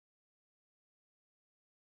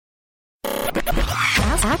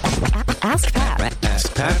AskPat.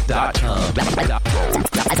 AskPat.com.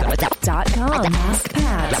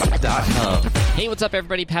 AskPat.com. Hey, what's up,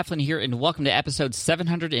 everybody? Pat Flynn here, and welcome to episode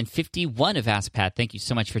 751 of Ask Pat. Thank you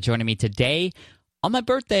so much for joining me today on my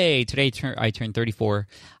birthday. Today, I turned 34.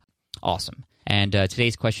 Awesome. And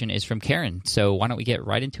today's question is from Karen. So why don't we get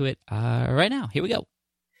right into it right now? Here we go.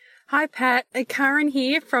 Hi, Pat. Karen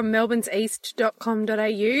here from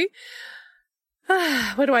melbourneseast.com.au.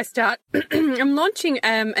 Where do I start? I'm launching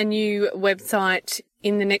a new website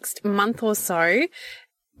in the next month or so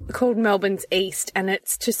called Melbourne's East, and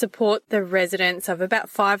it's to support the residents of about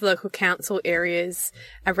 5 local council areas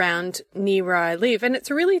around near where I live. And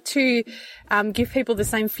it's really to give people the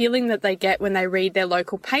same feeling that they get when they read their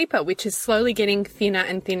local paper, which is slowly getting thinner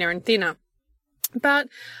and thinner and thinner. But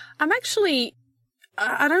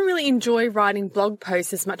I don't really enjoy writing blog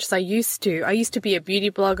posts as much as I used to. I used to be a beauty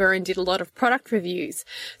blogger and did a lot of product reviews.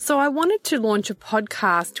 So I wanted to launch a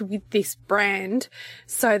podcast with this brand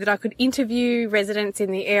so that I could interview residents in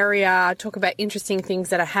the area, talk about interesting things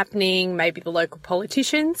that are happening, maybe the local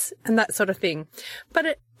politicians and that sort of thing.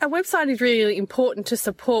 But a website is really important to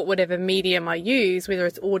support whatever medium I use, whether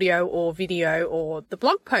it's audio or video or the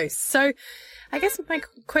blog posts. So I guess my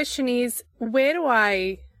question is, where do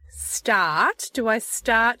I start? Do I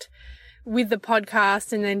start with the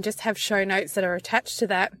podcast and then just have show notes that are attached to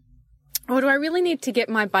that? Or do I really need to get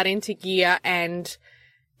my butt into gear and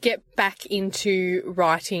get back into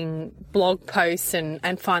writing blog posts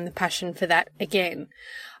and find the passion for that again?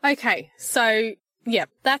 Okay, so yeah,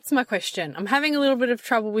 that's my question. I'm having a little bit of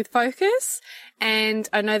trouble with focus, and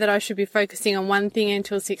I know that I should be focusing on one thing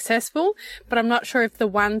until successful, but I'm not sure if the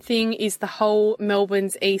one thing is the whole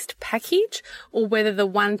Melbourne's East package or whether the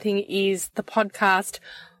one thing is the podcast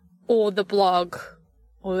or the blog,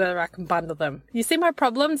 or whether I can bundle them. You see my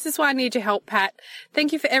problems? This is why I need your help, Pat.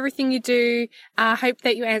 Thank you for everything you do. I hope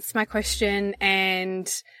that you answer my question, and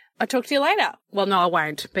I'll talk to you later. Well, no, I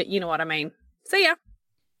won't, but you know what I mean. See ya.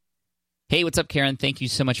 Hey, what's up, Karen? Thank you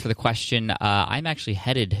so much for the question. I'm actually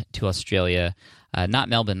headed to Australia, not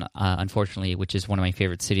Melbourne, unfortunately, which is one of my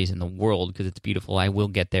favorite cities in the world because it's beautiful. I will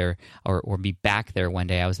get there or be back there one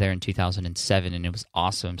day. I was there in 2007, and it was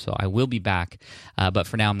awesome, so I will be back. But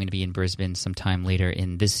for now, I'm going to be in Brisbane sometime later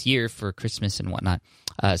in this year for Christmas and whatnot,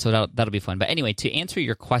 so that'll be fun. But anyway, to answer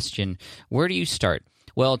your question, where do you start?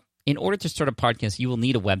 Well, in order to start a podcast, you will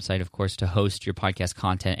need a website, of course, to host your podcast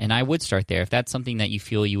content, and I would start there. If that's something that you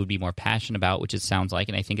feel you would be more passionate about, which it sounds like,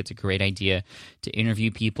 and I think it's a great idea to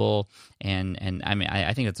interview people, and I mean,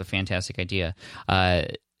 I think that's a fantastic idea.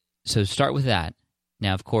 So start with that.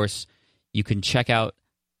 Now, of course, you can check out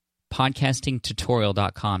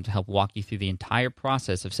podcastingtutorial.com to help walk you through the entire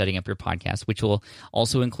process of setting up your podcast, which will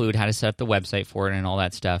also include how to set up the website for it and all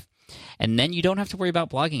that stuff. And then you don't have to worry about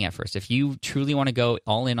blogging at first. If you truly want to go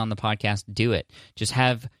all in on the podcast, do it. Just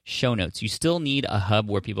have show notes. You still need a hub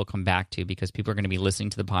where people come back to because people are going to be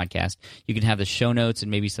listening to the podcast. You can have the show notes and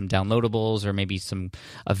maybe some downloadables or maybe some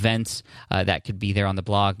events that could be there on the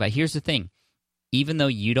blog. But here's the thing. Even though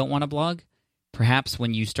you don't want to blog, perhaps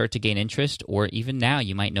when you start to gain interest, or even now,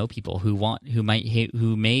 you might know people who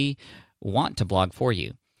may want to blog for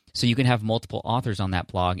you. So you can have multiple authors on that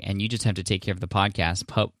blog, and you just have to take care of the podcast,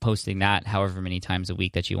 posting that however many times a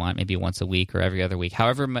week that you want, maybe once a week or every other week,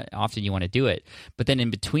 however often you want to do it. But then in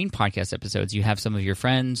between podcast episodes, you have some of your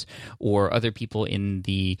friends or other people in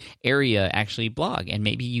the area actually blog, and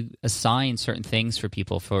maybe you assign certain things for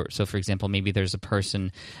people. So for example, maybe there's a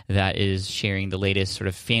person that is sharing the latest sort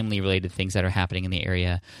of family-related things that are happening in the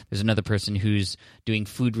area. There's another person who's doing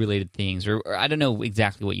food-related things, or I don't know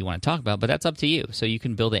exactly what you want to talk about, but that's up to you. So you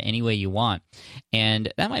can build it any way you want,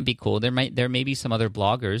 and that might be cool. There may be some other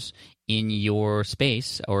bloggers in your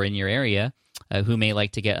space or in your area who may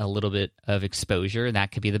like to get a little bit of exposure, and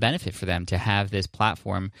that could be the benefit for them to have this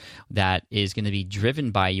platform that is going to be driven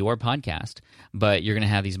by your podcast, but you're going to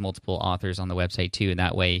have these multiple authors on the website too, and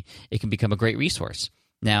that way it can become a great resource.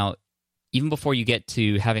 Now, even before you get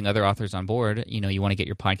to having other authors on board, you want to get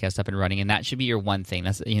your podcast up and running, and that should be your one thing.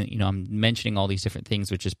 That's, I'm mentioning all these different things,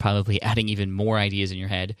 which is probably adding even more ideas in your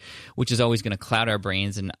head, which is always going to cloud our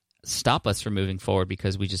brains and stop us from moving forward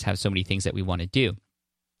because we just have so many things that we want to do.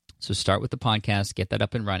 So start with the podcast, get that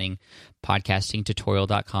up and running.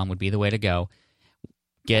 Podcastingtutorial.com would be the way to go.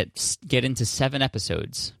 Get into 7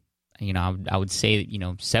 episodes. I would say,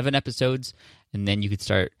 7 episodes, and then you could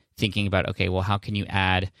start thinking about, okay, well, how can you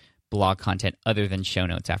add blog content other than show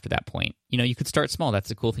notes after that point? You could start small. That's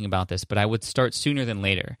the cool thing about this, but I would start sooner than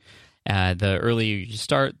later. The earlier you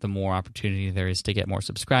start, the more opportunity there is to get more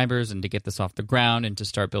subscribers and to get this off the ground and to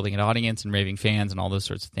start building an audience and raving fans and all those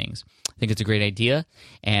sorts of things. I think it's a great idea.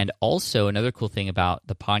 And also another cool thing about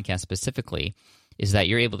the podcast specifically is that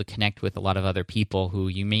you're able to connect with a lot of other people who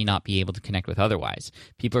you may not be able to connect with otherwise.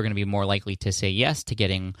 People are going to be more likely to say yes to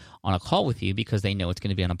getting on a call with you because they know it's going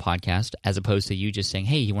to be on a podcast, as opposed to you just saying,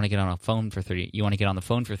 hey, you want to get on the phone for 30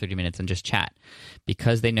 minutes and just chat.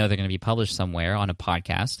 Because they know they're going to be published somewhere on a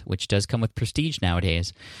podcast, which does come with prestige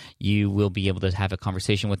nowadays, you will be able to have a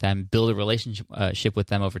conversation with them, build a relationship with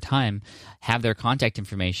them over time, have their contact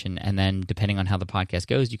information, and then depending on how the podcast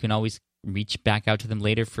goes, you can always reach back out to them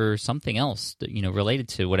later for something else, related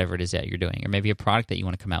to whatever it is that you're doing, or maybe a product that you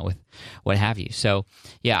want to come out with, what have you. So,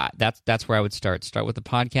 yeah, that's where I would start. Start with the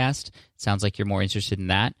podcast. It sounds like you're more interested in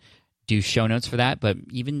that. Do show notes for that, but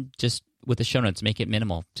even just with the show notes, make it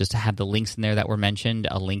minimal. Just to have the links in there that were mentioned,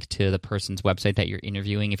 a link to the person's website that you're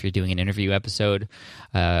interviewing if you're doing an interview episode,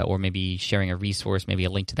 or maybe sharing a resource, maybe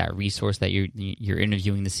a link to that resource that you're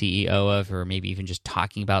interviewing the CEO of, or maybe even just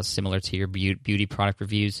talking about similar to your beauty product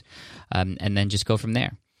reviews, and then just go from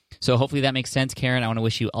there. So hopefully that makes sense, Karen. I want to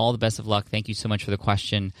wish you all the best of luck. Thank you so much for the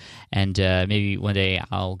question. And maybe one day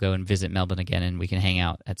I'll go and visit Melbourne again and we can hang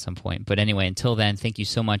out at some point. But anyway, until then, thank you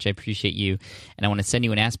so much. I appreciate you. And I want to send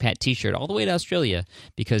you an Ask Pat t-shirt all the way to Australia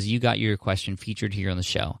because you got your question featured here on the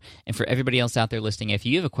show. And for everybody else out there listening, if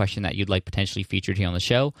you have a question that you'd like potentially featured here on the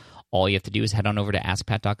show, all you have to do is head on over to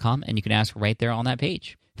askpat.com and you can ask right there on that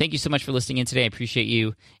page. Thank you so much for listening in today. I appreciate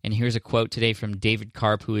you. And here's a quote today from David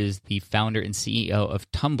Karp, who is the founder and CEO of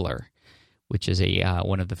Tumblr, which is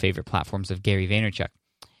one of the favorite platforms of Gary Vaynerchuk.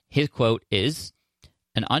 His quote is,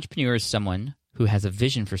 "An entrepreneur is someone who has a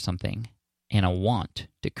vision for something and a want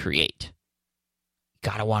to create."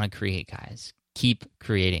 Gotta want to create, guys. Keep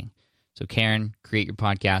creating. So Karen, create your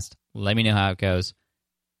podcast. Let me know how it goes.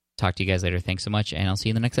 Talk to you guys later. Thanks so much, and I'll see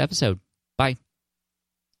you in the next episode. Bye.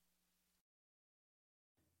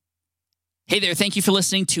 Hey there, thank you for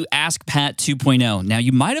listening to Ask Pat 2.0. Now,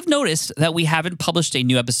 you might have noticed that we haven't published a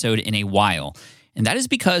new episode in a while, and that is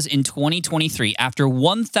because in 2023, after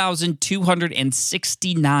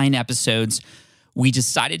 1,269 episodes, we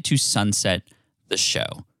decided to sunset the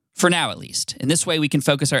show. For now, at least. In this way, we can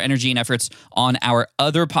focus our energy and efforts on our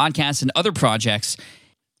other podcasts and other projects.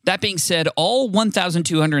 That being said, all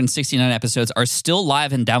 1,269 episodes are still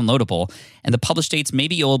live and downloadable, and the published dates may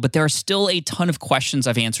be old, but there are still a ton of questions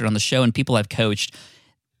I've answered on the show and people I've coached.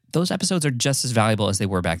 Those episodes are just as valuable as they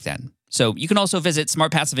were back then. So you can also visit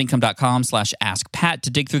smartpassiveincome.com/askpat to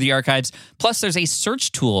dig through the archives. Plus, there's a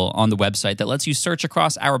search tool on the website that lets you search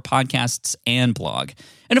across our podcasts and blog.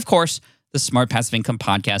 And of course, the Smart Passive Income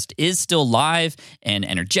podcast is still live and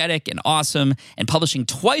energetic and awesome and publishing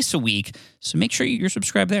twice a week. So make sure you're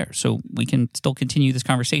subscribed there so we can still continue this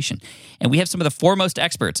conversation. And we have some of the foremost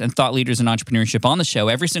experts and thought leaders in entrepreneurship on the show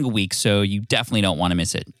every single week, so you definitely don't want to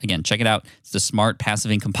miss it. Again, check it out. It's the Smart Passive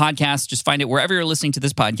Income podcast. Just find it wherever you're listening to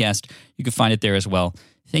this podcast. You can find it there as well.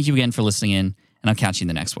 Thank you again for listening in, and I'll catch you in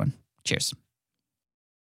the next one. Cheers.